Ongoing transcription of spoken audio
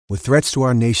With threats to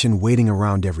our nation waiting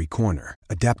around every corner,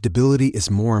 adaptability is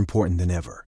more important than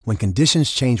ever. When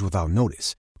conditions change without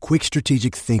notice, quick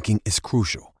strategic thinking is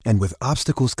crucial. And with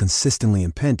obstacles consistently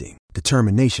impending,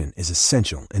 determination is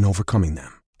essential in overcoming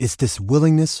them. It's this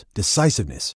willingness,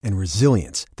 decisiveness, and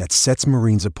resilience that sets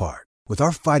Marines apart. With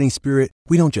our fighting spirit,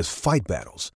 we don't just fight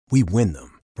battles, we win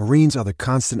them. Marines are the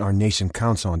constant our nation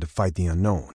counts on to fight the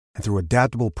unknown. And through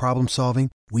adaptable problem solving,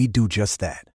 we do just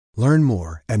that. Learn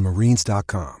more at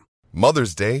marines.com.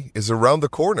 Mother's Day is around the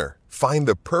corner. Find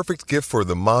the perfect gift for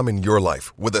the mom in your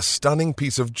life with a stunning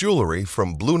piece of jewelry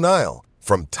from Blue Nile.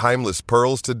 From timeless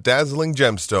pearls to dazzling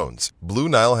gemstones, Blue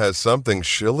Nile has something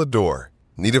she'll adore.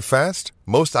 Need it fast?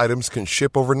 Most items can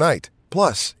ship overnight.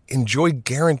 Plus, enjoy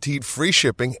guaranteed free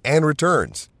shipping and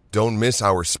returns. Don't miss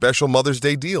our special Mother's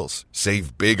Day deals.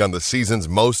 Save big on the season's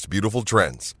most beautiful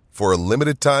trends. For a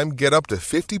limited time, get up to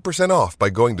 50% off by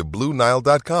going to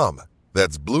BlueNile.com.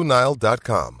 That's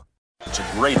BlueNile.com. It's a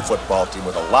great football team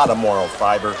with a lot of moral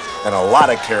fiber and a lot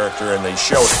of character, and they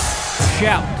showed it.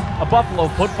 Shout, a Buffalo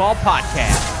football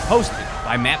podcast, hosted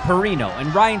by Matt Perino and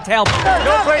Ryan Talbot.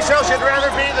 No place else you'd rather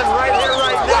be than right here,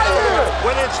 right now.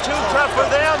 When it's too tough for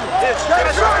them, it's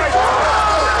just right.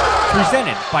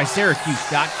 Presented by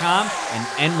Syracuse.com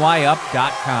and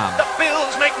NYUp.com. The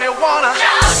Bills make me wanna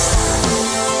shout.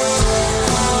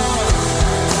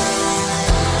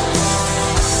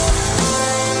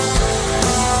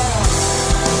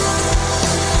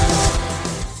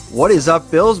 What is up,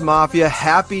 Bills Mafia?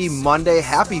 Happy Monday,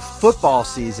 happy football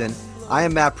season. I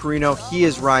am Matt Perino. He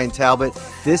is Ryan Talbot.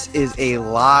 This is a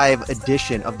live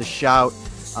edition of the Shout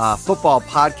football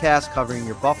podcast covering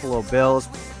your Buffalo Bills.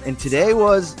 And today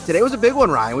was a big one,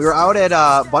 Ryan. We were out at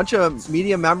a bunch of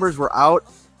media members were out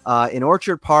in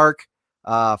Orchard Park.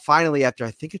 Finally, after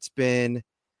I think it's been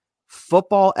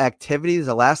football activities.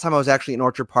 The last time I was actually in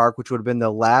Orchard Park, which would have been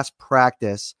the last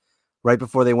practice right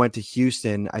before they went to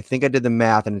Houston. I think I did the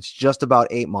math, and it's just about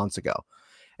 8 months ago.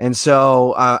 And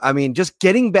so, just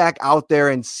getting back out there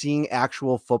and seeing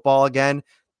actual football again,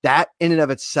 that in and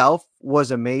of itself was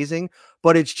amazing.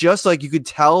 But it's just like you could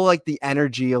tell like the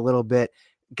energy a little bit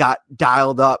got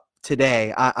dialed up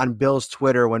today on Bill's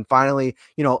Twitter when finally,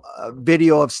 a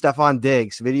video of Stephon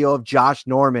Diggs, video of Josh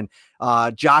Norman,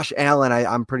 Josh Allen.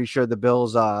 I'm pretty sure the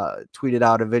Bills tweeted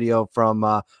out a video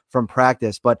from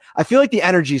practice, but I feel like the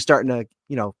energy is starting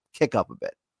to, kick up a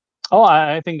bit. Oh,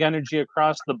 I think energy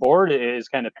across the board is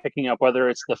kind of picking up, whether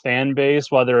it's the fan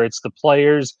base, whether it's the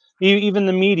players, even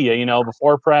the media.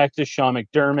 Before practice, Sean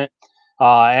McDermott.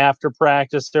 After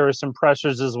practice, there were some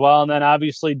pressures as well. And then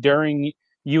obviously during,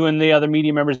 you and the other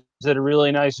media members did a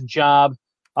really nice job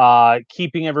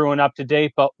keeping everyone up to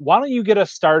date. But why don't you get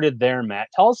us started there, Matt?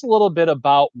 Tell us a little bit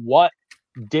about what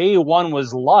day one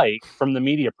was like from the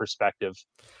media perspective.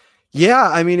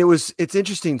 Yeah, it's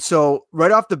interesting. So right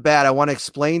off the bat, I want to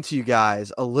explain to you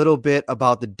guys a little bit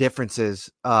about the differences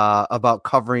about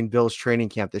covering Bills training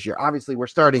camp this year. Obviously,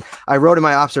 I wrote in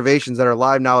my observations that are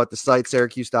live now at the site,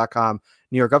 Syracuse.com,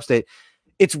 New York Upstate.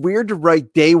 It's weird to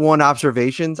write day one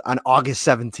observations on August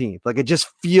 17th. Like, it just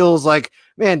feels like,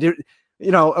 man, dude,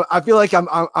 I feel like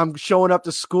I'm showing up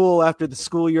to school after the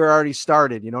school year already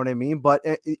started. You know what I mean? But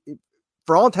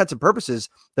for all intents and purposes,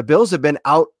 the Bills have been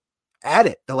out at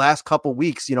it the last couple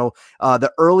weeks,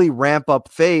 the early ramp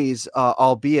up phase,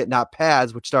 albeit not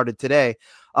pads, which started today.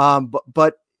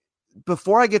 But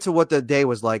before I get to what the day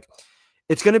was like,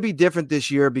 it's going to be different this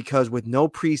year because with no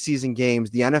preseason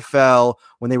games, the NFL,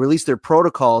 when they released their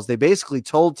protocols, they basically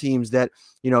told teams that,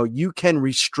 you can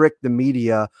restrict the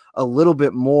media a little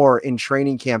bit more in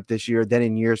training camp this year than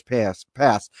in years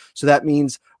past. So that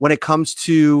means when it comes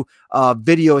to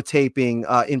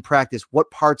videotaping in practice, what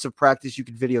parts of practice you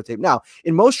can videotape. Now,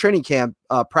 in most training camp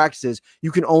practices, you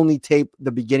can only tape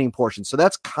the beginning portion. So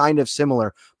that's kind of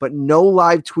similar, but no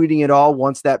live tweeting at all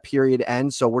once that period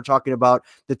ends. So we're talking about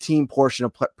the team portion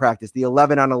of practice, the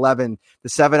 11-on-11, the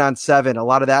 7-on-7, a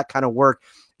lot of that kind of work.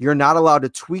 You're not allowed to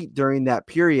tweet during that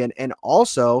period. And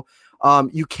also,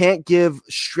 you can't give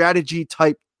strategy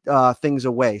type things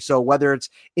away. So whether it's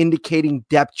indicating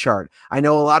depth chart, I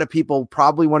know a lot of people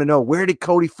probably want to know, where did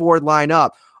Cody Ford line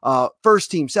up? First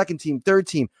team, second team, third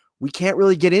team. We can't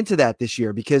really get into that this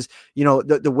year because,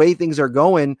 the way things are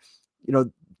going,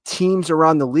 teams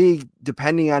around the league,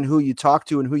 depending on who you talk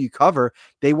to and who you cover,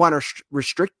 they want to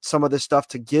restrict some of this stuff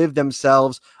to give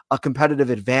themselves a competitive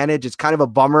advantage. It's kind of a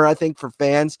bummer, I think, for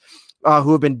fans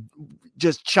who have been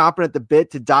just chomping at the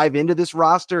bit to dive into this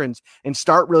roster and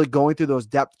start really going through those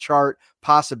depth chart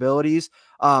possibilities.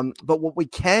 But what we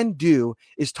can do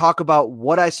is talk about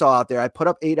what I saw out there. I put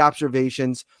up 8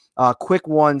 observations quick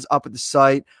ones up at the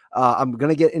site. I'm going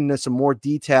to get into some more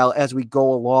detail as we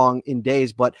go along in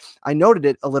days, but I noted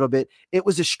it a little bit. It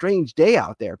was a strange day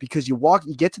out there because you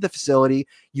get to the facility,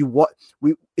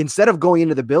 instead of going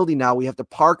into the building now, we have to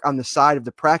park on the side of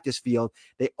the practice field.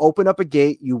 They open up a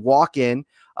gate, you walk in,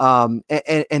 and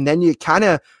then you kind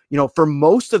of, for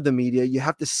most of the media, you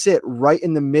have to sit right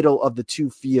in the middle of the two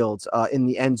fields in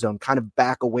the end zone, kind of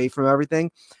back away from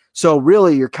everything. So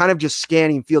really, you're kind of just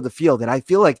scanning field to field. And I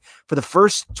feel like for the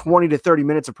first 20 to 30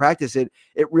 minutes of practice, it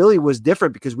really was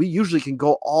different because we usually can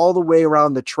go all the way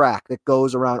around the track that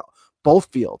goes around both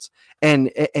fields.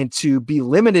 And to be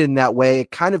limited in that way,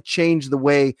 it kind of changed the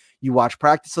way you watch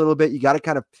practice a little bit. You got to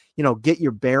kind of, get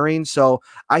your bearings. So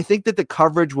I think that the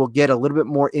coverage will get a little bit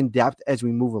more in depth as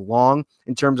we move along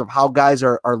in terms of how guys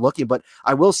are looking. But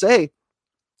I will say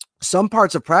some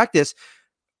parts of practice,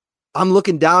 I'm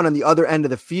looking down on the other end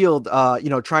of the field,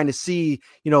 trying to see,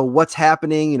 what's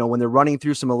happening, when they're running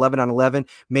through some 11-on-11,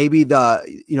 maybe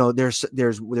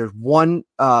there's one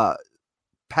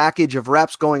package of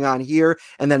reps going on here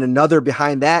and then another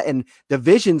behind that. And the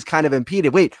vision's kind of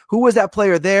impeded. Wait, who was that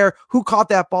player there? Who caught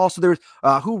that ball? So there's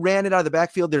who ran it out of the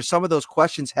backfield? There's some of those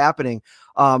questions happening.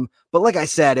 But like I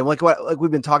said, and like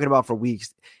we've been talking about for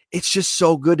weeks, it's just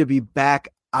so good to be back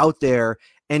out there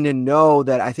and to know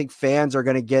that I think fans are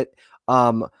going to get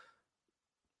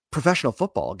professional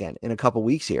football again in a couple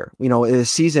weeks here. The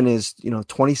season is,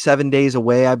 27 days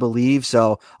away, I believe.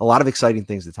 So a lot of exciting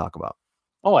things to talk about.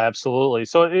 Oh, absolutely.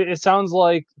 So it sounds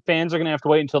like fans are going to have to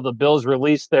wait until the Bills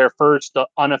release their first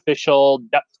unofficial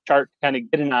depth chart to kind of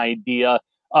get an idea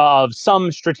of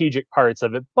some strategic parts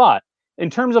of it. But in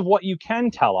terms of what you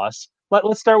can tell us,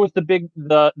 let's start with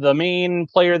the main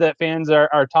player that fans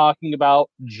are talking about,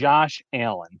 Josh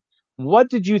Allen. What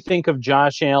did you think of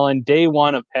Josh Allen day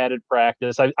one of padded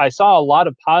practice? I saw a lot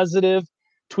of positive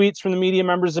tweets from the media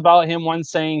members about him, one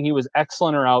saying he was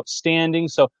excellent or outstanding.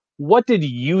 So what did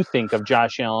you think of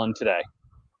Josh Allen today?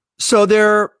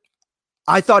 So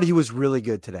I thought he was really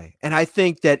good today. And I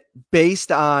think that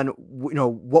based on,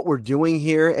 what we're doing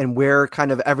here and where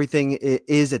kind of everything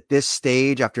is at this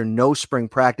stage after no spring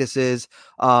practices,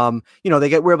 we're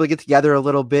able to get together a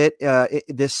little bit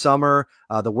this summer,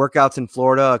 the workouts in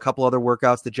Florida, a couple other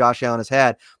workouts that Josh Allen has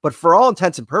had. But for all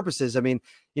intents and purposes, I mean,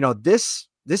 this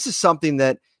is something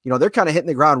that, they're kind of hitting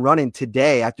the ground running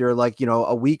today after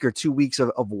a week or 2 weeks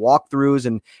of walkthroughs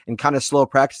and kind of slow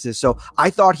practices. So I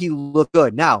thought he looked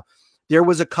good. Now, there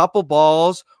was a couple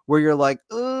balls where you're like,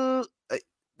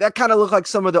 that kind of looked like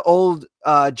some of the old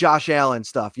Josh Allen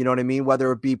stuff. You know what I mean?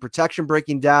 Whether it be protection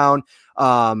breaking down,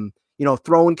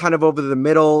 throwing kind of over the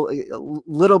middle, a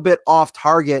little bit off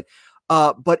target.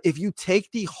 But if you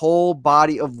take the whole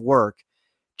body of work,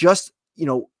 just,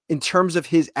 in terms of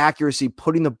his accuracy,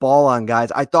 putting the ball on guys,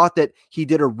 I thought that he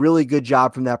did a really good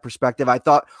job from that perspective. I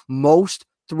thought most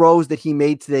throws that he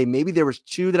made today, maybe there was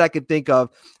two that I could think of.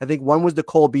 I think one was the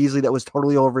Cole Beasley that was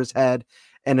totally over his head.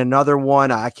 And another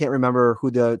one, I can't remember who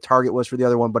the target was for the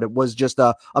other one, but it was just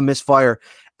a misfire.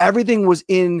 Everything was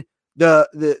in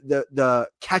the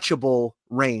catchable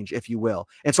range, if you will.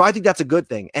 And so I think that's a good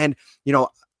thing. And,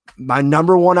 my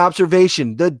number one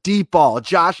observation, the deep ball.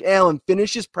 Josh Allen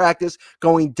finishes practice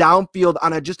going downfield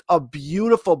on just a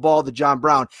beautiful ball to John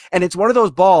Brown. And it's one of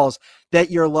those balls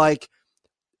that you're like,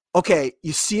 okay,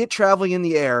 you see it traveling in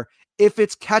the air. If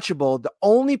it's catchable, the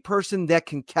only person that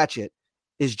can catch it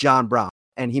is John Brown.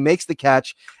 And he makes the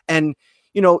catch. And,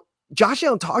 Josh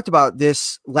Allen talked about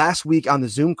this last week on the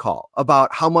Zoom call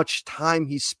about how much time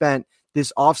he spent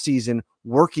this offseason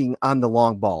working on the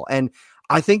long ball. And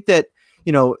I think that,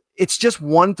 it's just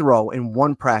one throw in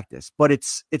one practice, but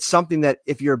it's something that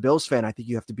if you're a Bills fan, I think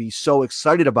you have to be so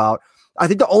excited about. I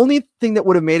think the only thing that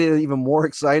would have made it even more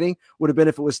exciting would have been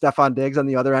if it was Stefon Diggs on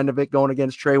the other end of it going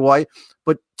against Trey White.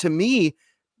 But to me,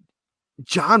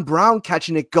 John Brown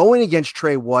catching it going against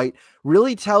Trey White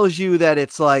really tells you that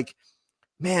it's like,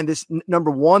 man, this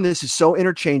number one, this is so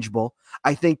interchangeable.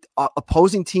 I think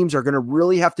opposing teams are going to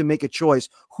really have to make a choice.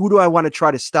 Who do I want to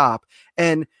try to stop?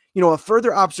 And a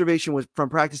further observation was from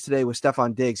practice today with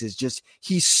Stefon Diggs is just,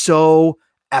 he's so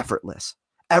effortless.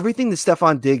 Everything that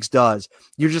Stefon Diggs does,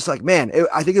 you're just like, man,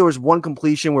 I think there was one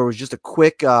completion where it was just a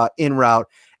quick in route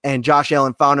and Josh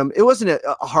Allen found him. It wasn't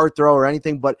a hard throw or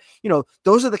anything, but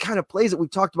those are the kind of plays that we've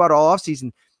talked about all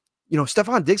offseason.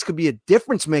 Stefon Diggs could be a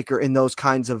difference maker in those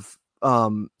kinds of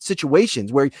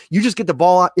situations where you just get the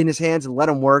ball in his hands and let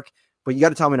him work. But you got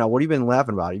to tell me now, what have you been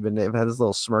laughing about? You've had this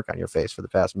little smirk on your face for the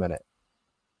past minute.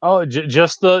 Oh,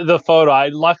 just the photo.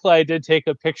 Luckily I did take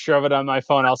a picture of it on my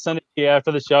phone. I'll send it to you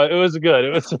after the show. It was good. It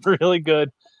was really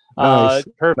good. Nice.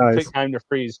 Perfect nice. time to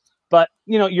freeze. But,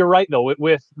 you're right, though,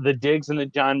 with the Diggs and the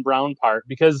John Brown part,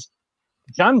 because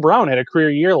John Brown had a career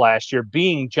year last year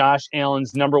being Josh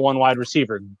Allen's number one wide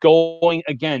receiver, going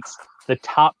against the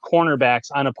top cornerbacks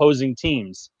on opposing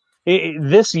teams.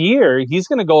 This year, he's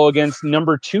going to go against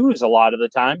number twos a lot of the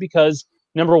time because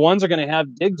number ones are going to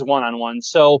have Diggs one-on-one.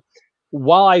 So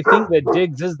while I think that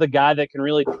Diggs is the guy that can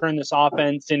really turn this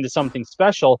offense into something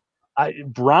special,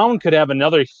 Brown could have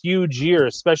another huge year,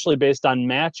 especially based on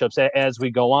matchups as we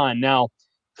go on. Now,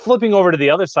 flipping over to the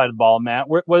other side of the ball, Matt,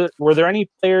 were there any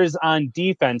players on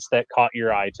defense that caught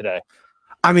your eye today?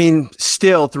 I mean,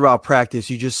 still throughout practice,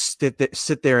 you just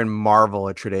sit there and marvel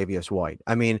at Tre'Davious White.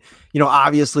 I mean,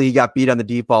 obviously he got beat on the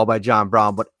deep ball by John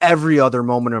Brown, but every other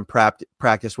moment in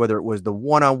practice, whether it was the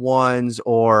one-on-ones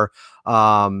or, the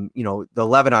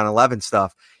 11-on-11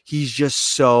 stuff, he's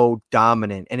just so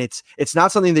dominant. And it's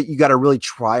not something that you got to really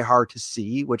try hard to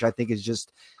see, which I think is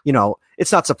just,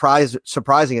 it's not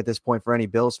surprising at this point for any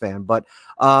Bills fan, but,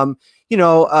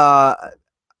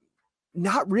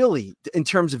 not really in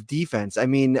terms of defense. I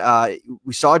mean,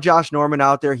 we saw Josh Norman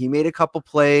out there. He made a couple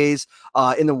plays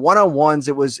in the one-on-ones.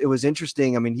 It was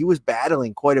interesting. I mean, he was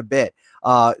battling quite a bit.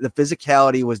 The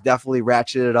physicality was definitely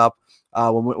ratcheted up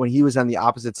when he was on the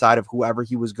opposite side of whoever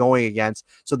he was going against.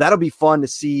 So that'll be fun to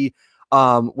see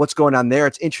what's going on there.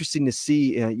 It's interesting to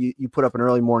see. You put up an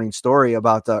early morning story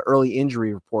about the early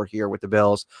injury report here with the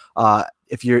Bills.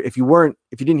 If you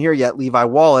didn't hear yet, Levi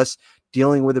Wallace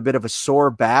dealing with a bit of a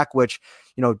sore back, which,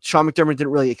 Sean McDermott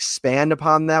didn't really expand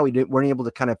upon that. Weren't able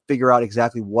to kind of figure out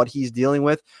exactly what he's dealing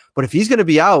with. But if he's going to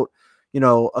be out,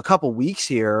 a couple weeks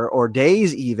here or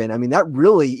days even, I mean, that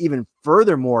really even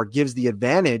furthermore gives the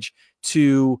advantage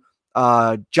to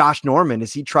Josh Norman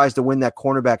as he tries to win that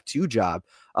cornerback 2 job.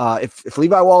 If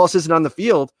Levi Wallace isn't on the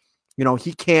field,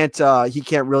 he can't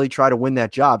really try to win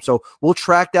that job. So we'll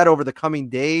track that over the coming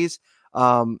days.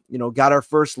 Got our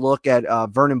first look at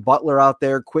Vernon Butler out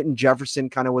there. Quentin Jefferson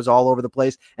kind of was all over the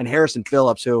place, and Harrison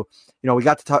Phillips, who, we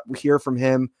got to hear from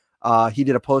him. He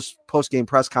did a post-game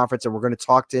press conference, and we're going to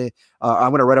talk to,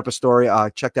 I'm going to write up a story.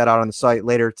 Check that out on the site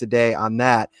later today on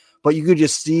that. But you could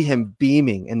just see him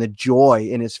beaming and the joy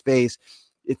in his face.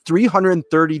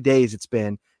 330 days it's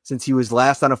been since he was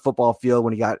last on a football field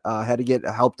when he had to get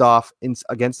helped off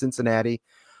against Cincinnati.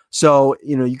 So,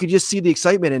 you could just see the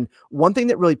excitement. And one thing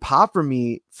that really popped for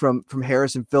me from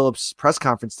Harrison Phillips' press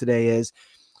conference today is,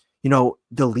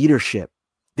 the leadership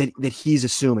that he's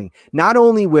assuming. Not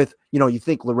only with, you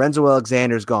think Lorenzo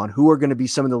Alexander's gone, who are going to be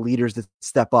some of the leaders that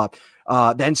step up.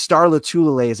 Then Star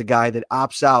Lotulelei is a guy that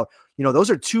opts out. Those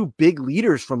are 2 big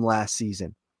leaders from last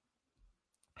season.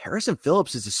 Harrison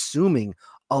Phillips is assuming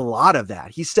a lot of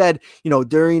that. He said,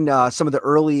 during some of the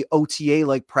early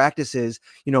OTA-like practices,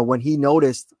 when he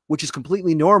noticed, which is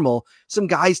completely normal, some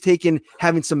guys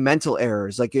having some mental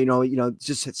errors, like,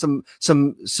 just some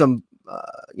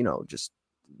just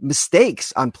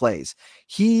mistakes on plays.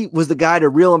 He was the guy to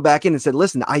reel him back in and said,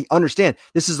 listen, I understand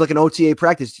this is like an OTA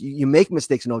practice. You make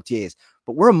mistakes in OTAs,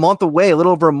 but we're a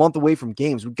little over a month away from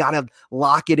games. We've got to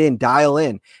lock it in, dial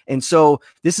in. And so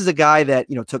this is a guy that,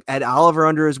 took Ed Oliver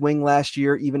under his wing last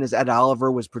year, even as Ed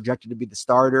Oliver was projected to be the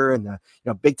starter and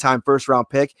the big time first round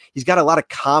pick. He's got a lot of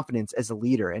confidence as a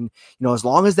leader. And, as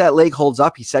long as that leg holds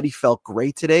up, he said he felt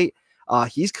great today.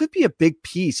 He could be a big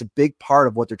piece, a big part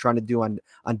of what they're trying to do on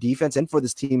defense and for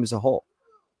this team as a whole.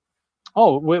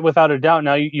 Oh, without a doubt.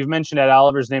 Now, you've mentioned Ed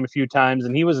Oliver's name a few times,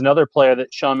 and he was another player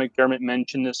that Sean McDermott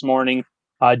mentioned this morning,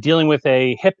 dealing with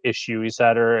a hip issue, he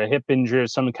said, or a hip injury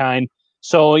of some kind.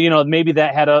 So, maybe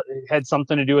that had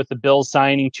something to do with the Bills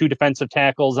signing 2 defensive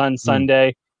tackles on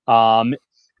Sunday.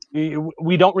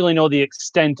 We don't really know the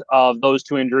extent of those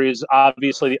 2 injuries.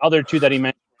 Obviously, the other 2 that he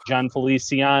mentioned, John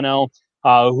Feliciano,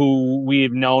 who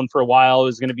we've known for a while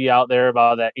is going to be out there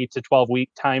about that 8 to 12 week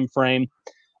time frame.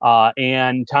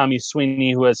 And Tommy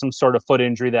Sweeney, who has some sort of foot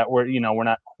injury that we're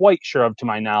not quite sure of to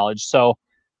my knowledge. So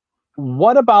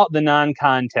what about the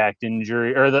non-contact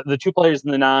injury or the 2 players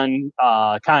in the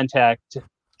non-contact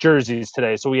jerseys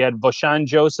today? So we had Vosean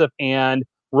Joseph and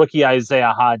rookie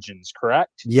Isaiah Hodgins,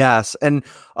 correct? Yes. And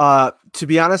to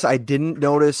be honest, I didn't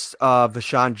notice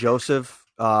Vosean Joseph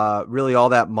really all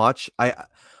that much.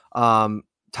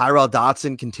 Tyrel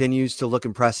Dodson continues to look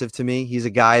impressive to me. He's a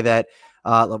guy that,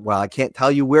 I can't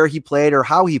tell you where he played or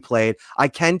how he played. I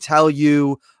can tell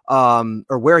you,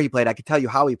 or where he played. I can tell you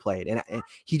how he played. And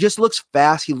he just looks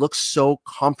fast. He looks so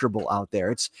comfortable out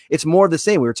there. It's more of the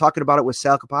same. We were talking about it with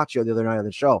Sal Capaccio the other night on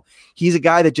the show. He's a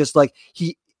guy that just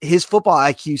his football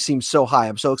IQ seems so high.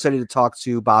 I'm so excited to talk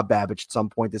to Bob Babich at some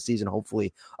point this season,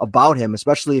 hopefully, about him,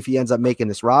 especially if he ends up making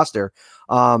this roster.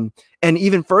 And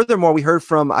even furthermore, we heard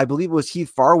from, I believe it was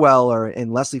Heath Farwell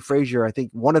and Leslie Frazier. I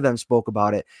think one of them spoke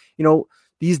about it.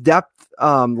 These depth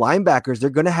linebackers,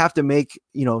 they're going to have to make,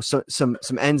 some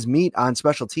ends meet on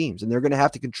special teams, and they're going to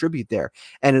have to contribute there.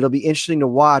 And it'll be interesting to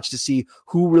watch to see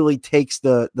who really takes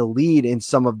the lead in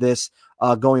some of this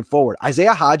going forward.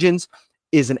 Isaiah Hodgins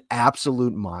is an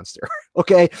absolute monster.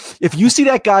 Okay. If you see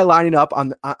that guy lining up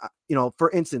on, for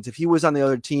instance, if he was on the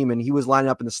other team and he was lining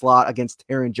up in the slot against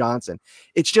Taron Johnson,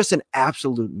 it's just an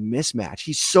absolute mismatch.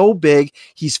 He's so big.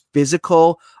 He's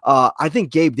physical. I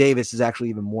think Gabe Davis is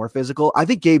actually even more physical. I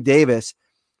think Gabe Davis,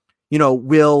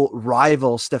 will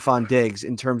rival Stephon Diggs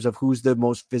in terms of who's the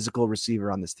most physical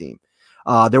receiver on this team.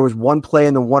 There was one play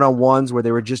in the one-on-ones where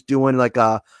they were just doing like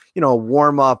a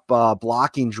warm-up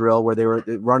blocking drill where they were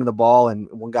running the ball and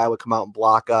one guy would come out and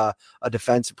block a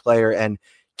defensive player, and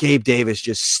Gabe Davis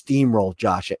just steamrolled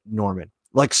Josh Norman,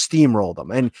 like steamrolled him,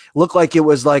 and looked like it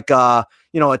was like a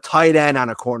tight end on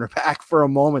a cornerback for a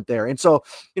moment there. And so,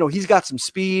 he's got some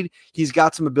speed, he's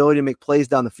got some ability to make plays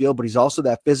down the field, but he's also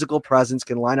that physical presence,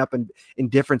 can line up in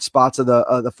different spots of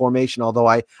the formation. Although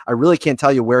I really can't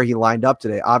tell you where he lined up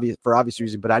today, for obvious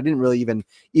reason, but I didn't really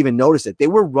even notice it. They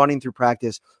were running through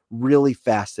practice really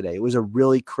fast today. It was a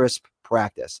really crisp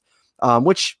practice.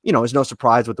 Which, is no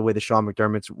surprise with the way the Sean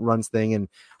McDermott runs thing and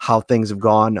how things have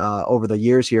gone over the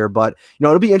years here. But,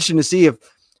 it'll be interesting to see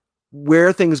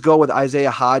where things go with Isaiah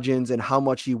Hodgins and how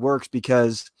much he works,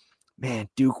 because, man,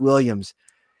 Duke Williams,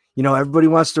 everybody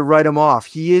wants to write him off.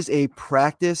 He is a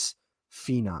practice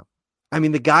phenom. I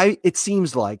mean, the guy, it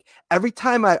seems like every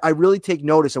time I really take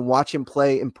notice and watch him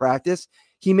play in practice,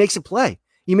 he makes a play.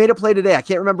 He made a play today. I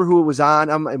can't remember who it was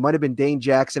on. It might have been Dane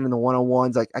Jackson in the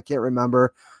one-on-ones. I can't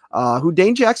remember. Who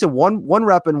Dane Jackson one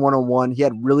rep in one-on-one. He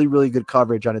had really, really good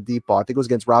coverage on a deep ball. I think it was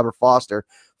against Robert Foster.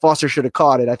 Foster should have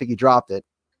caught it. I think he dropped it.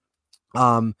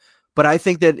 But I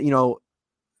think that,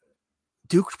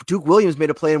 Duke Williams made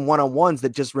a play in one-on-ones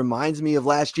that just reminds me of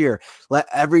last year.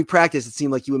 Every practice, it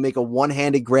seemed like he would make a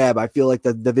one-handed grab. I feel like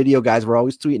the video guys were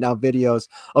always tweeting out videos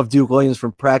of Duke Williams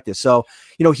from practice. So,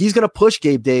 he's going to push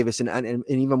Gabe Davis and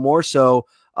even more so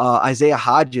Isaiah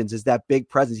Hodgins is that big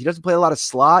presence. He doesn't play a lot of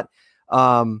slot.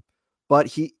 But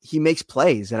he makes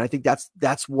plays. And I think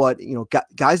that's what,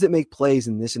 guys that make plays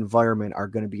in this environment are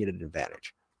going to be at an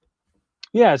advantage.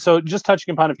 Yeah. So just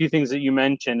touching upon a few things that you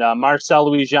mentioned, Marcel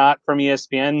Louis-Jacques from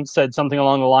ESPN said something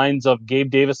along the lines of Gabe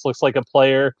Davis looks like a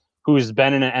player who's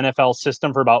been in an NFL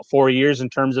system for about 4 years in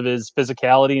terms of his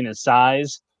physicality and his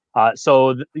size.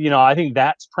 So I think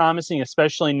that's promising,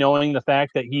 especially knowing the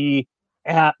fact that he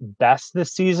at best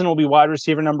this season will be wide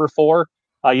receiver number 4.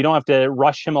 You don't have to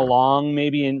rush him along,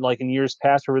 maybe in years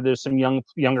past where there's some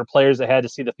younger players that had to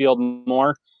see the field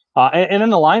more. And in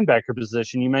the linebacker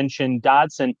position, you mentioned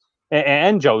Dodson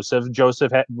and Joseph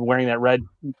wearing that red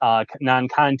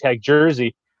non-contact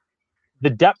jersey. The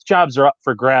depth jobs are up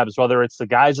for grabs, whether it's the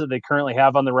guys that they currently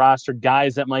have on the roster,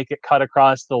 guys that might get cut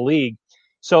across the league.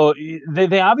 So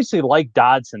they obviously like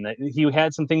Dodson. He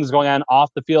had some things going on off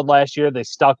the field last year. They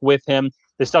stuck with him.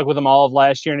 They stuck with him all of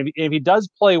last year. And if he does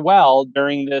play well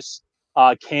during this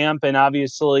camp and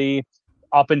obviously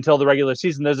up until the regular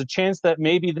season, there's a chance that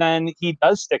maybe then he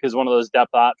does stick as one of those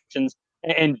depth options.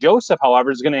 And Joseph,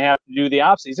 however, is going to have to do the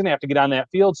opposite. He's going to have to get on that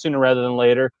field sooner rather than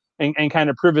later and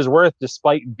kind of prove his worth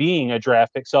despite being a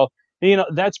draft pick. So,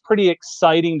 that's pretty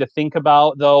exciting to think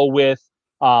about, though, with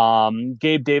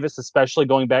Gabe Davis, especially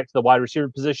going back to the wide receiver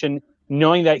position,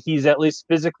 knowing that he's at least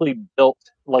physically built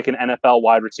like an NFL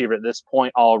wide receiver at this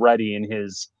point already in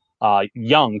his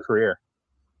young career.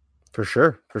 For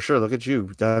sure. Look at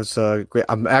you. That's great.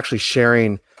 I'm actually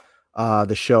sharing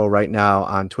the show right now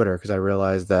on Twitter because I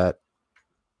realized that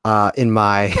in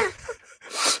my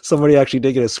somebody actually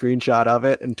did get a screenshot of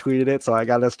it and tweeted it, so I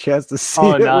got a chance to see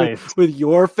it nice. with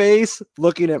your face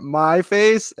looking at my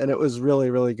face, and it was really,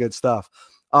 really good stuff.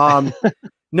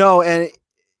 No, and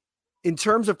in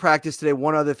terms of practice today,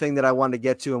 one other thing that I wanted to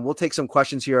get to, and we'll take some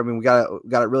questions here. I mean, we got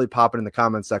it really popping in the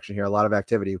comments section here. A lot of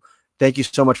activity. Thank you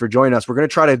so much for joining us. We're going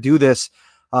to try to do this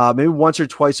maybe once or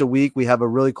twice a week. We have a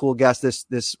really cool guest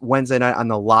this Wednesday night on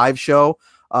the live show,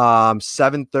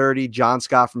 7:30. John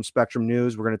Scott from Spectrum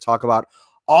News. We're going to talk about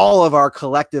all of our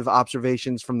collective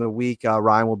observations from the week.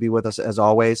 Ryan will be with us as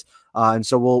always, and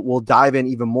so we'll dive in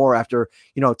even more after.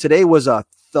 Today was a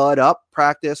thud up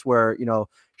practice where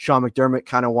Sean McDermott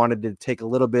kind of wanted to take a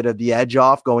little bit of the edge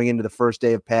off going into the first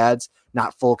day of pads,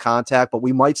 not full contact, but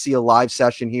we might see a live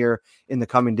session here in the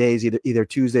coming days, either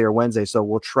Tuesday or Wednesday. So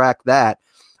we'll track that.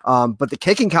 But the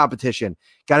kicking competition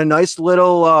got a nice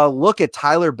little look at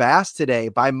Tyler Bass today.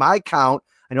 By my count,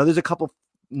 I know there's a couple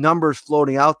numbers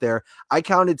floating out there. I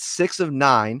counted 6 of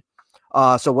 9.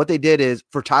 So what they did is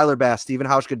for Tyler Bass, Stephen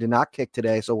Hauschka did not kick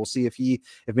today. So we'll see if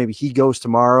maybe he goes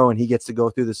tomorrow and he gets to go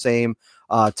through the same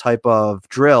type of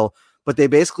drill. But they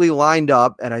basically lined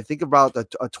up, and I think about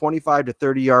a 25 to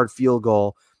 30 yard field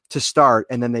goal to start,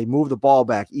 and then they move the ball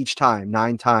back each time,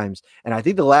 9 times. And I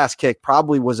think the last kick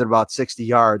probably was at about 60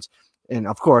 yards. And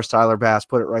of course, Tyler Bass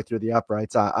put it right through the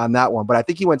uprights on that one. But I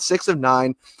think he went 6 of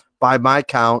 9 by my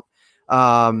count.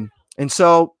 And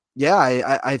so,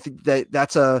 yeah, I think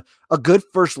that's a good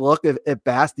first look at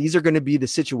Bass. These are going to be the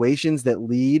situations that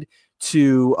lead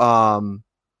to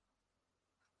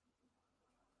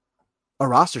a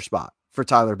roster spot for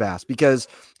Tyler Bass, because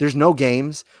there's no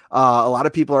games. A lot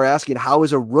of people are asking, how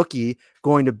is a rookie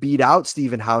going to beat out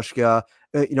Stephen Hauschka,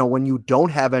 when you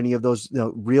don't have any of those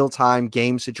real-time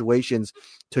game situations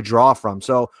to draw from.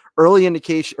 So early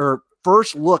indication or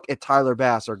first look at Tyler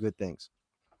Bass are good things.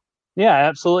 Yeah,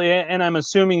 absolutely. And I'm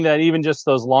assuming that even just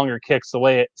those longer kicks, the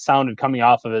way it sounded coming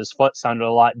off of his foot sounded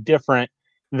a lot different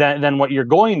than what you're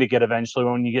going to get eventually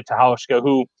when you get to Hauschka,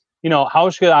 who,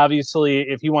 Hauschka, obviously,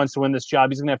 if he wants to win this job,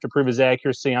 he's going to have to prove his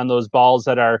accuracy on those balls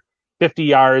that are 50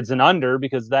 yards and under,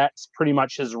 because that's pretty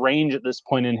much his range at this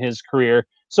point in his career.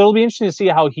 So it'll be interesting to see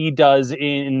how he does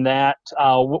in that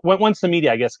once the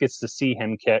media, I guess, gets to see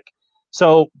him kick.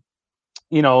 So,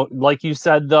 like you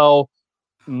said, though,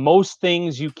 most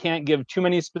things you can't give too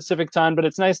many specifics on, but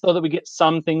it's nice, though, that we get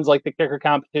some things like the kicker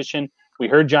competition. We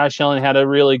heard Josh Allen had a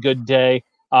really good day.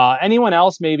 Anyone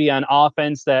else maybe on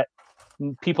offense that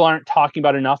people aren't talking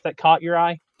about enough that caught your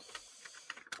eye?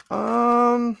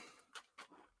 I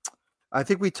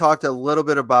think we talked a little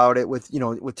bit about it with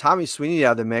Tommy Sweeney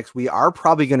out of the mix. We are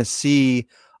probably going to see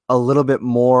a little bit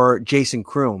more Jason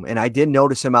Kroom, and I did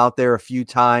notice him out there a few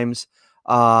times.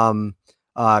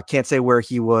 Can't say where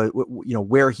he was,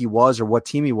 or what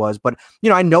team he was, but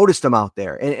I noticed him out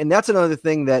there, and that's another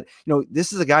thing that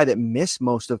this is a guy that missed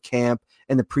most of camp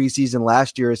in the preseason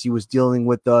last year as he was dealing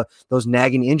with those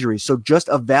nagging injuries. So just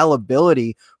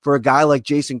availability for a guy like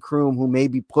Jason Kroom, who may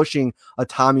be pushing a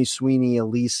Tommy Sweeney, a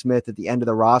Lee Smith at the end of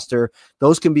the roster.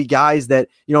 Those can be guys that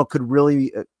could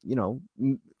really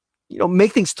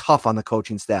make things tough on the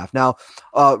coaching staff. Now,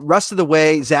 rest of the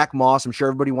way, Zach Moss, I'm sure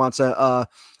everybody wants an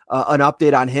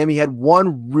update on him. He had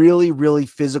one really, really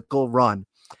physical run,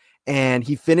 and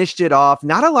he finished it off.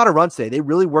 Not a lot of runs today. They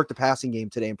really worked the passing game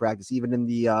today in practice, even in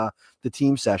the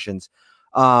team sessions.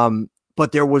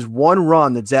 But there was one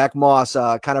run that Zach Moss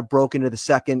kind of broke into the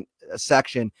second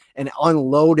section and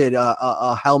unloaded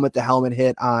a helmet-to-helmet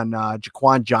hit on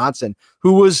Jaquan Johnson,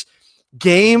 who was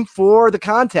game for the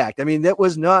contact. I mean, that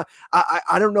was not,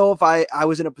 I don't know if I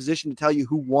was in a position to tell you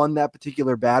who won that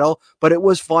particular battle, but it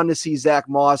was fun to see Zach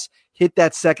Moss hit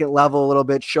that second level a little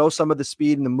bit, show some of the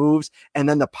speed and the moves, and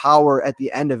then the power at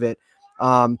the end of it.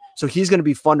 So he's going to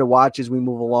be fun to watch as we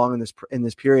move along in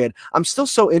this period. I'm still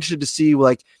so interested to see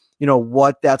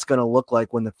what that's going to look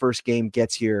like when the first game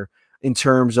gets here, in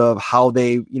terms of how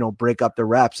they, break up the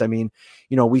reps. I mean,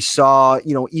 we saw,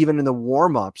 even in the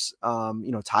warmups,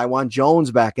 Taiwan Jones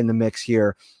back in the mix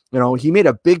here. He made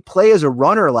a big play as a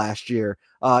runner last year.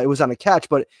 It was on a catch,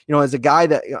 but, as a guy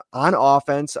that on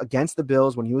offense against the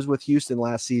Bills when he was with Houston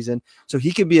last season. So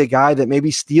he could be a guy that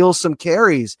maybe steals some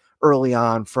carries early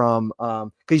on from,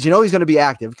 because, he's going to be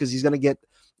active because he's going to get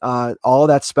all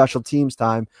that special teams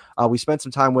time. We spent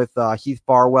some time with Heath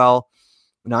Barwell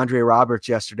and Andre Roberts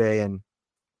yesterday, and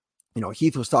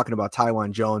Heath was talking about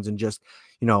Taiwan Jones and just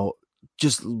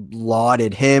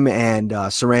lauded him and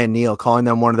Saran Neal, calling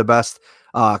them one of the best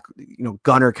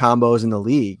gunner combos in the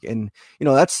league. And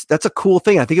that's a cool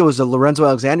thing. I think it was Lorenzo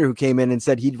Alexander who came in and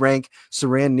said he'd rank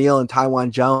Saran Neal and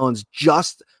Taiwan Jones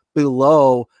just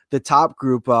below the top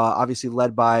group, obviously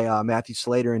led by Matthew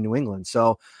Slater in New England.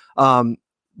 So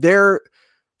there's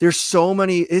so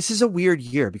many. This is a weird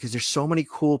year because there's so many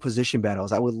cool position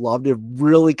battles. I would love to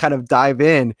really kind of dive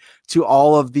in to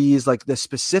all of these, like the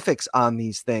specifics on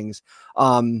these things.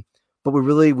 But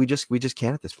we just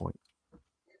can't at this point.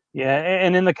 Yeah,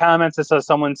 and in the comments, I saw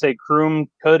someone say Kroom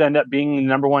could end up being the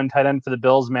number 1 tight end for the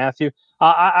Bills, Matthew.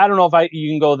 I don't know if you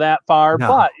can go that far,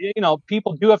 but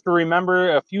people do have to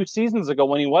remember a few seasons ago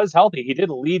when he was healthy, he did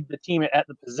lead the team at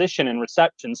the position in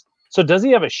receptions. So does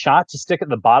he have a shot to stick at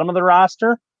the bottom of the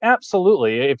roster?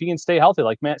 Absolutely. If he can stay healthy,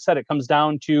 like Matt said, it comes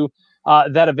down to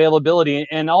that availability.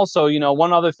 And also,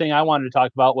 one other thing I wanted to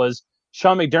talk about was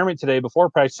Sean McDermott today before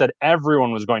practice said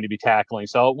everyone was going to be tackling.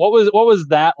 So what was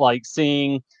that like,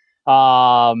 seeing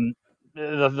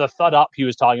the thud up he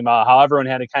was talking about, how everyone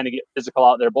had to kind of get physical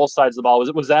out there, both sides of the ball.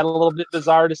 Was that a little bit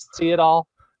bizarre to see it all?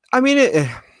 I mean,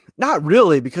 not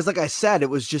really, because like I said, it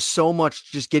was just so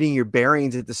much just getting your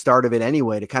bearings at the start of it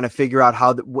anyway, to kind of figure out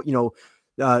how,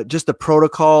 just the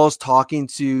protocols, talking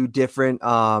to different,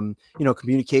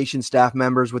 communication staff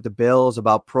members with the Bills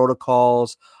about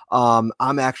protocols.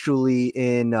 I'm actually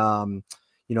in,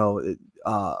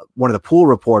 one of the pool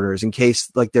reporters, in case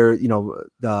like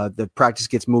the practice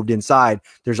gets moved inside.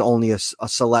 There's only a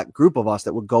select group of us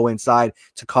that would go inside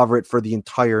to cover it for the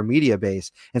entire media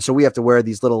base. And so we have to wear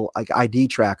these little like ID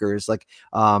trackers, like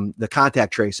the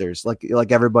contact tracers,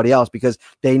 like everybody else, because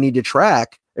they need to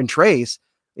track and trace.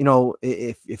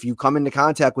 If you come into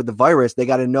contact with the virus, they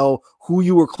got to know who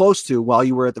you were close to while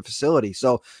you were at the facility.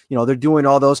 So, they're doing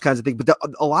all those kinds of things. But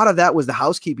a lot of that was the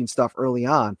housekeeping stuff early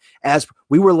on as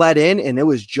we were let in, and it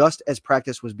was just as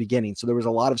practice was beginning. So there was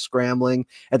a lot of scrambling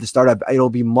at the start. It'll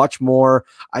be much more,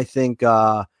 I think,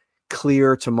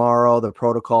 clear tomorrow, the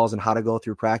protocols and how to go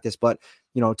through practice. But,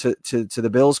 to the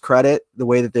Bills' credit, the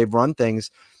way that they've run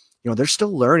things, they're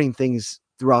still learning things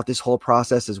throughout this whole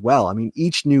process as well. I mean,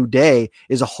 each new day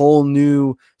is a whole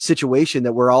new situation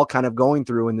that we're all kind of going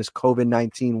through in this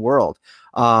COVID-19 world.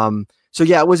 So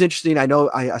yeah, it was interesting. I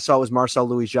know I saw it was Marcel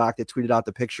Louis-Jacques that tweeted out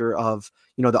the picture of,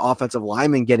 the offensive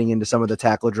linemen getting into some of the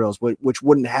tackle drills, which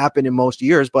wouldn't happen in most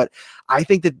years. But I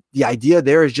think that the idea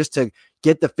there is just to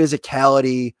get the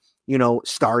physicality,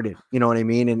 started, you know what I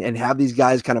mean? And have these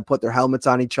guys kind of put their helmets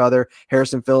on each other.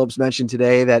 Harrison Phillips mentioned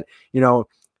today that,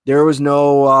 there was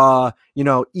no,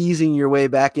 easing your way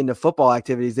back into football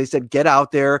activities. They said, get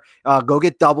out there, go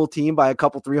get double teamed by a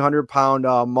couple 300-pound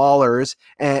maulers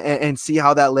and see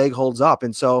how that leg holds up.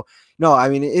 And so, no, I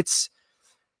mean, it's,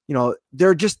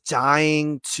 they're just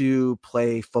dying to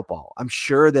play football. I'm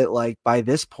sure that like by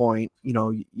this point,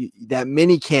 that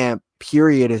mini camp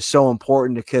period is so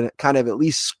important to kind of at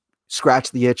least scratch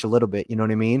the itch a little bit. You know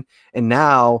what I mean? And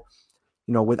now,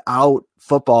 without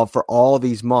football for all of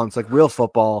these months, like real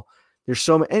football, there's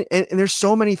so many, and there's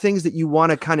so many things that you want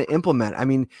to kind of implement. I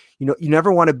mean, you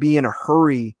never want to be in a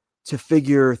hurry to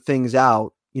figure things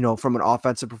out, from an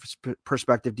offensive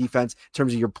perspective, defense, in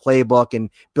terms of your playbook and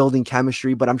building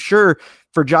chemistry. But I'm sure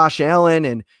for Josh Allen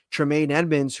and Tremaine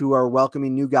Edmonds, who are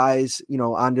welcoming new guys,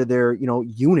 onto their,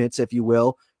 units, if you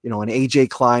will, an AJ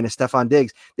Klein, a Stephon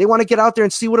Diggs, they want to get out there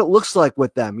and see what it looks like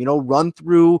with them, run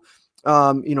through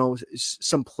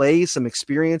some plays, some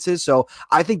experiences. So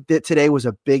I think that today was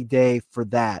a big day for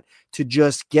that, to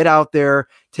just get out there,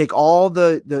 take all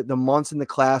the months in the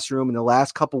classroom and the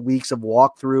last couple weeks of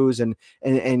walkthroughs and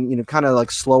kind of like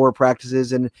slower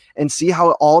practices and see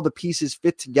how all the pieces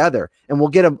fit together. And we'll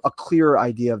get a clearer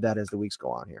idea of that as the weeks go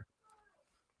on here.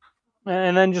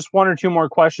 And then just one or two more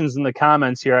questions in the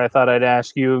comments here I thought I'd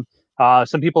ask you.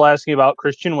 Some people asking about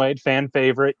Christian Wade, fan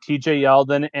favorite, TJ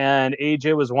Yeldon, and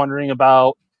AJ was wondering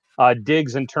about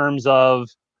Diggs in terms of,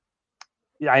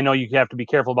 I know you have to be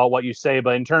careful about what you say,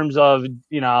 but in terms of,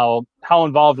 how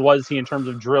involved was he in terms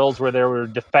of drills where there were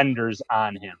defenders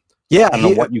on him? Yeah, I don't know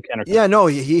what you can. Yeah, no,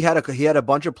 he had a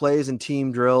bunch of plays in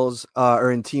team drills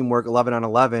or in teamwork 11 on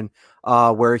 11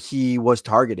 where he was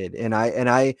targeted, and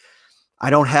I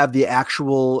don't have the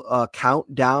actual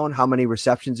count down how many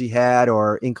receptions he had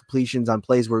or incompletions on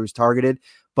plays where he was targeted,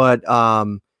 but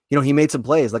he made some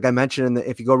plays. Like I mentioned,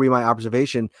 if you go read my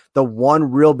observation, the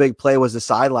one real big play was the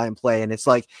sideline play, and it's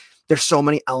like there's so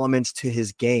many elements to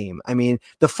his game. I mean,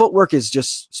 the footwork is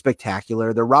just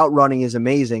spectacular. The route running is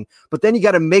amazing, but then you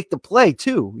got to make the play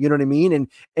too. You know what I mean?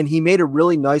 And he made a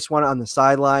really nice one on the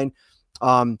sideline.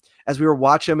 As we were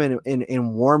watching him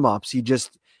in warm-ups, he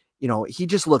just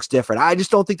looks different. I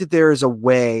just don't think that there is a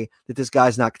way that this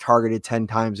guy's not targeted 10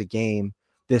 times a game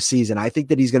this season. I think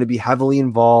that he's going to be heavily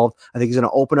involved. I think he's going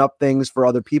to open up things for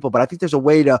other people, but I think there's a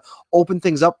way to open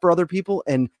things up for other people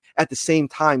and at the same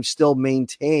time still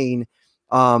maintain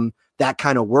that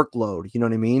kind of workload. You know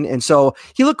what I mean? And so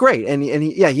he looked great. And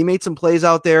he made some plays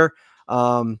out there.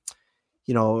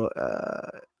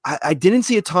 I didn't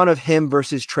see a ton of him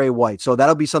versus Trey White. So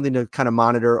that'll be something to kind of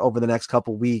monitor over the next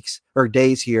couple weeks or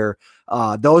days here.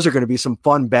 Those are going to be some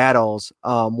fun battles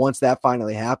once that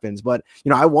finally happens. But,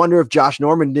 I wonder if Josh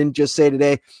Norman didn't just say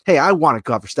today, hey, I want to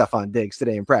cover Stephon Diggs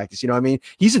today in practice. You know what I mean?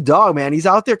 He's a dog, man. He's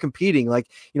out there competing. Like,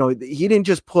 he didn't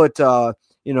just put,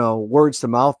 words to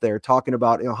mouth there talking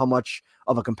about, how much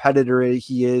of a competitor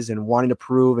he is and wanting to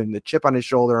prove and the chip on his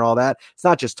shoulder and all that. It's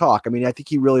not just talk. I mean, I think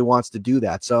he really wants to do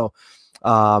that. So,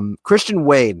 Christian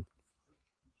Wade,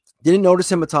 didn't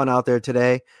notice him a ton out there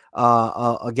today.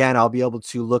 Again, I'll be able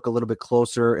to look a little bit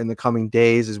closer in the coming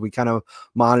days as we kind of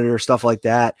monitor stuff like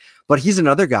that. But he's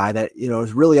another guy that,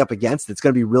 is really up against it. It's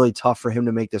going to be really tough for him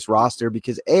to make this roster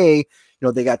because they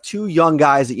got two young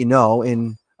guys that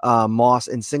in Moss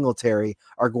and Singletary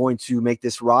are going to make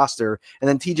this roster. And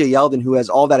then TJ Yeldon, who has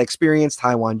all that experience,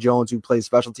 Taiwan Jones, who plays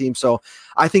special teams. So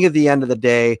I think at the end of the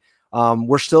day,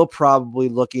 we're still probably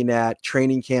looking at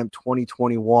training camp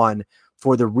 2021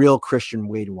 for the real Christian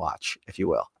Wade watch, if you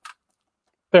will.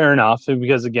 Fair enough,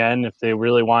 because again, if they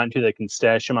really want to, they can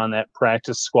stash him on that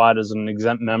practice squad as an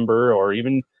exempt member, or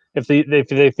even if they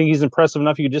think he's impressive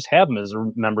enough, you could just have him as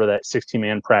a member of that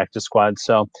 16-man practice squad.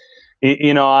 So,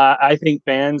 I think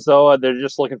fans, though, they're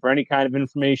just looking for any kind of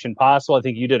information possible. I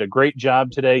think you did a great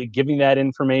job today giving that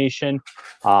information.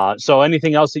 So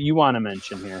anything else that you want to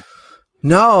mention here?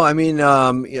 No, I mean,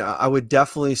 I would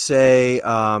definitely say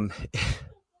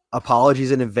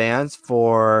apologies in advance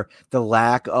for the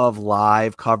lack of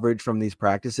live coverage from these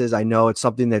practices. I know it's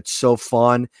something that's so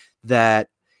fun that,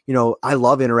 I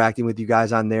love interacting with you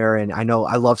guys on there. And I know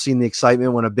I love seeing the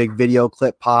excitement when a big video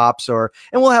clip pops and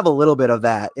we'll have a little bit of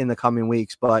that in the coming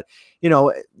weeks. But,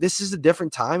 this is a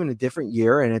different time and a different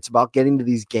year, and it's about getting to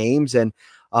these games. And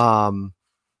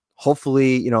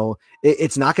hopefully,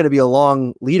 it's not going to be a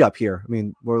long lead up here. I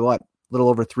mean, we're a little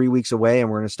over 3 weeks away, and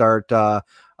we're going to start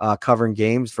covering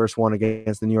games. First one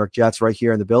against the New York Jets right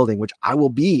here in the building, which I will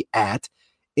be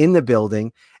in the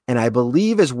building. And I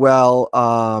believe as well,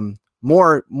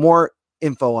 more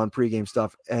info on pregame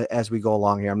stuff as we go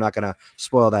along here. I'm not going to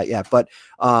spoil that yet, but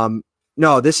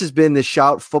no, this has been the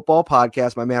Shout Football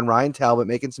Podcast. My man Ryan Talbot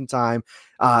making some time.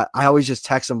 I always just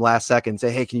text him last second and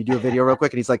say, hey, can you do a video real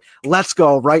quick? And he's like, let's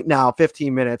go right now,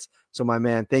 15 minutes. So my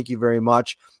man, thank you very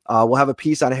much. We'll have a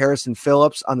piece on Harrison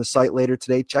Phillips on the site later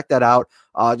today. Check that out.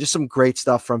 Just some great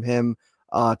stuff from him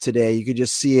today. You could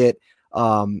just see it.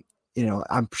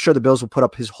 I'm sure the Bills will put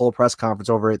up his whole press conference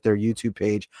over at their YouTube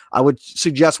page. I would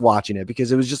suggest watching it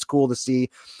because it was just cool to see.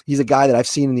 He's a guy that I've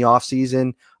seen in the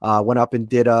offseason. Went up and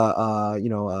did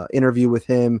a interview with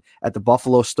him at the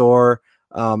Buffalo store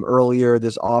earlier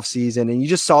this offseason, and you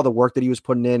just saw the work that he was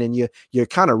putting in, and you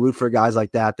kind of root for guys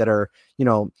like that are,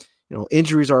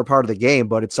 injuries are a part of the game,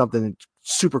 but it's something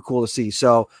super cool to see.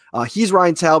 So he's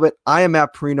Ryan Talbot. I am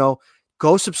Matt Perino.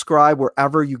 Go subscribe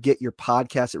wherever you get your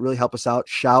podcast. It really helps us out.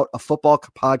 Shout, a football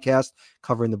podcast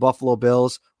covering the Buffalo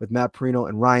Bills with Matt Perino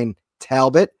and Ryan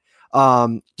Talbot.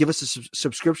 Give us a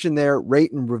subscription there,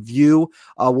 rate and review.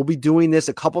 We'll be doing this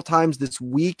a couple times this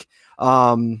week.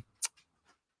 And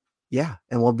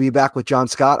we'll be back with John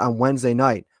Scott on Wednesday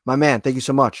night. My man, thank you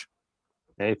so much.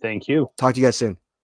 Hey, thank you. Talk to you guys soon.